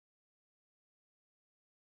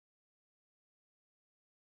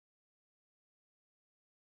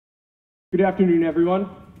Good afternoon, everyone.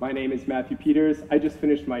 My name is Matthew Peters. I just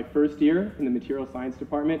finished my first year in the Material Science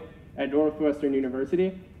Department at Northwestern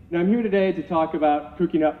University, and I'm here today to talk about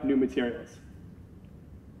cooking up new materials.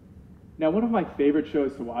 Now, one of my favorite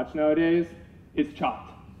shows to watch nowadays is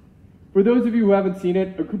Chopped. For those of you who haven't seen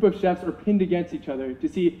it, a group of chefs are pinned against each other to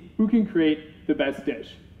see who can create the best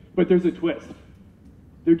dish. But there's a twist.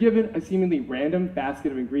 They're given a seemingly random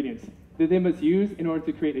basket of ingredients that they must use in order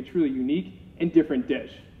to create a truly unique and different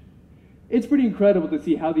dish. It's pretty incredible to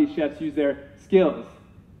see how these chefs use their skills,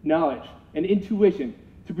 knowledge, and intuition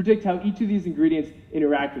to predict how each of these ingredients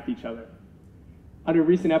interact with each other. On a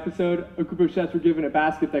recent episode, a group of chefs were given a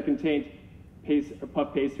basket that contained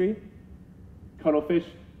puff pastry, cuttlefish,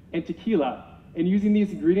 and tequila, and using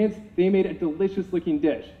these ingredients, they made a delicious-looking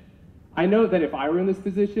dish. I know that if I were in this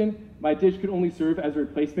position, my dish could only serve as a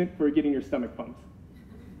replacement for getting your stomach pumped.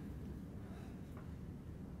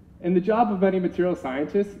 And the job of many material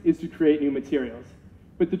scientists is to create new materials.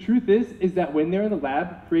 But the truth is that when they're in the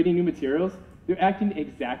lab creating new materials, they're acting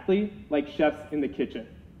exactly like chefs in the kitchen.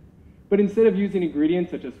 But instead of using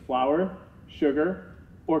ingredients such as flour, sugar,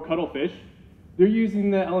 or cuttlefish, they're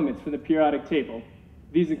using the elements from the periodic table.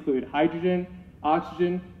 These include hydrogen,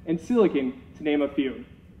 oxygen, and silicon, to name a few.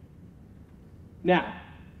 Now,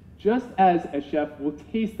 just as a chef will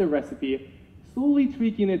taste the recipe, slowly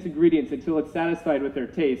tweaking its ingredients until it's satisfied with their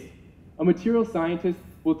taste, a material scientist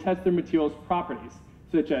will test their material's properties,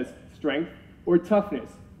 such as strength or toughness,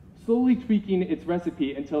 slowly tweaking its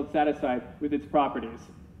recipe until it's satisfied with its properties.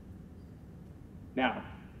 Now,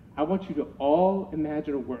 I want you to all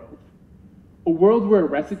imagine a world where a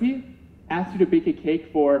recipe asks you to bake a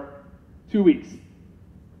cake for 2 weeks.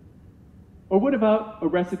 Or what about a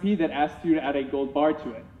recipe that asks you to add a gold bar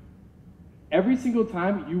to it? Every single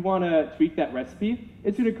time you want to tweak that recipe,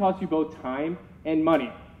 it's going to cost you both time and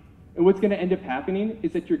money. And what's going to end up happening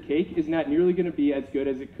is that your cake is not nearly going to be as good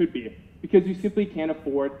as it could be because you simply can't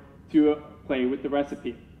afford to play with the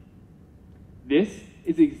recipe. This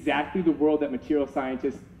is exactly the world that material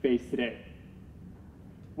scientists face today.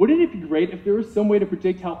 Wouldn't it be great if there was some way to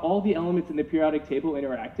predict how all the elements in the periodic table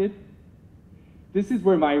interacted? This is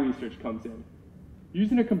where my research comes in.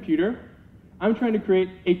 Using a computer, I'm trying to create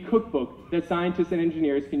a cookbook that scientists and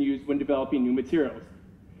engineers can use when developing new materials.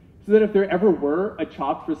 So that if there ever were a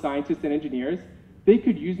Chopped for scientists and engineers, they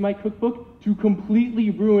could use my cookbook to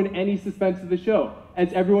completely ruin any suspense of the show,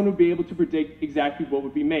 as everyone would be able to predict exactly what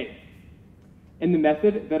would be made. And the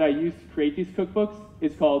method that I use to create these cookbooks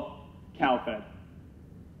is called CalFed.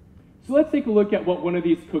 So let's take a look at what one of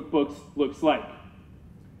these cookbooks looks like.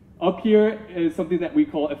 Up here is something that we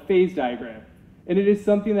call a phase diagram, and it is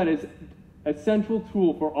something that is a central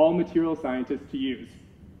tool for all material scientists to use.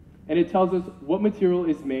 And it tells us what material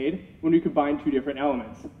is made when we combine two different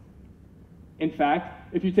elements. In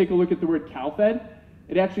fact, if you take a look at the word CalFed,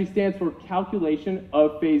 it actually stands for calculation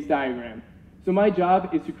of phase diagram. So my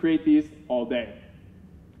job is to create these all day.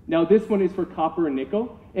 Now this one is for copper and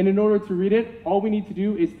nickel, and in order to read it, all we need to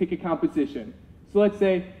do is pick a composition. So let's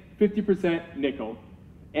say 50% nickel,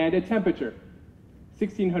 and a temperature,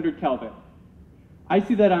 1600 Kelvin. I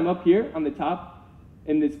see that I'm up here on the top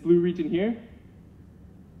in this blue region here,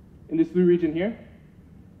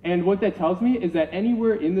 and what that tells me is that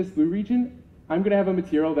anywhere in this blue region, I'm going to have a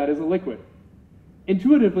material that is a liquid.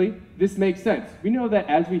 Intuitively, this makes sense. We know that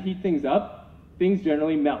as we heat things up, things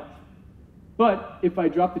generally melt. But if I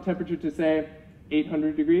drop the temperature to, say,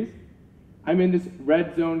 800 degrees, I'm in this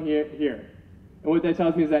red zone here. And what that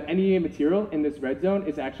tells me is that any material in this red zone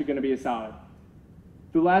is actually going to be a solid.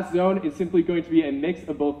 The last zone is simply going to be a mix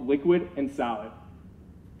of both liquid and solid.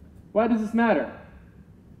 Why does this matter?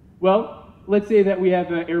 Well, let's say that we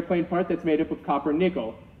have an airplane part that's made up of copper and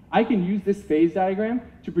nickel. I can use this phase diagram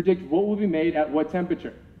to predict what will be made at what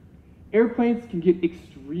temperature. Airplanes can get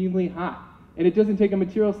extremely hot, and it doesn't take a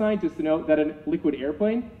material scientist to know that a liquid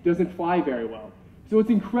airplane doesn't fly very well. So it's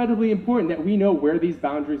incredibly important that we know where these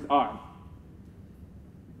boundaries are.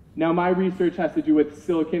 Now, my research has to do with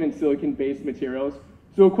silicon and silicon-based materials.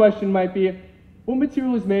 So a question might be, what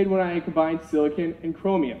material is made when I combine silicon and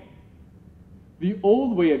chromium? The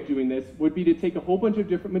old way of doing this would be to take a whole bunch of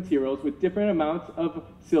different materials with different amounts of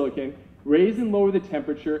silicon, raise and lower the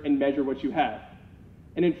temperature, and measure what you have.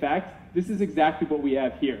 And in fact, this is exactly what we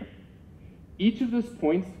have here. Each of those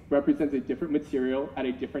points represents a different material at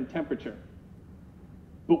a different temperature.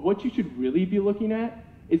 But what you should really be looking at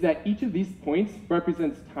is that each of these points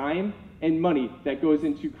represents time and money that goes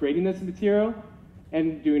into creating this material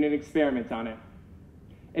and doing an experiment on it.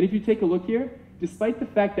 And if you take a look here, despite the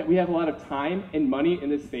fact that we have a lot of time and money in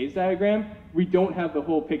this phase diagram, we don't have the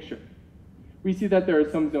whole picture. We see that there are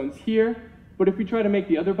some zones here, but if we try to make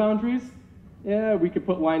the other boundaries, Yeah, we could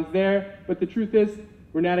put lines there, but the truth is,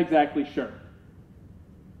 we're not exactly sure.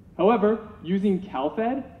 However, using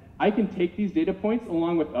CalFed, I can take these data points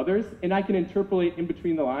along with others, and I can interpolate in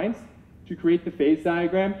between the lines to create the phase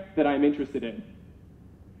diagram that I'm interested in.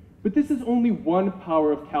 But this is only one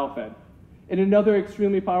power of CalFed. And another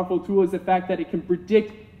extremely powerful tool is the fact that it can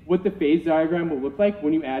predict what the phase diagram will look like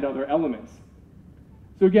when you add other elements.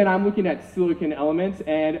 So again, I'm looking at silicon elements,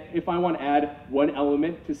 and if I want to add one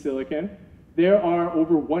element to silicon, there are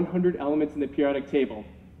over 100 elements in the periodic table.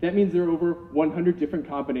 That means there are over 100 different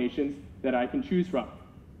combinations that I can choose from.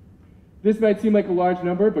 This might seem like a large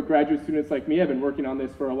number, but graduate students like me have been working on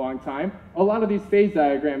this for a long time. A lot of these phase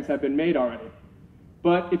diagrams have been made already.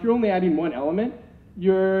 But if you're only adding one element,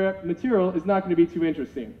 your material is not going to be too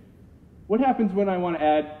interesting. What happens when I want to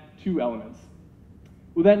add two elements?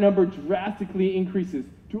 Well, that number drastically increases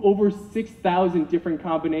to over 6,000 different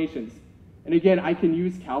combinations. And again, I can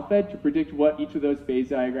use CalFed to predict what each of those phase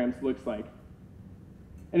diagrams looks like.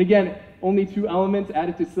 And again, only two elements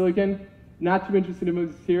added to silicon, not too interested in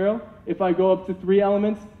material. If I go up to 3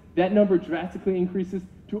 elements, that number drastically increases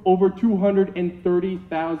to over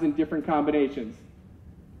 230,000 different combinations.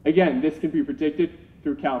 Again, this can be predicted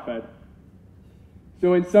through CalFed.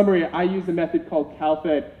 So in summary, I use a method called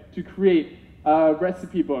CalFed to create a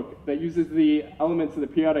recipe book that uses the elements of the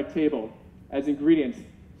periodic table as ingredients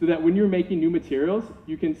so that when you're making new materials,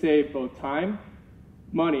 you can save both time,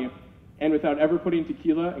 money, and without ever putting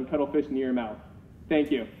tequila and cuttlefish near your mouth.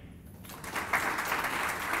 Thank you.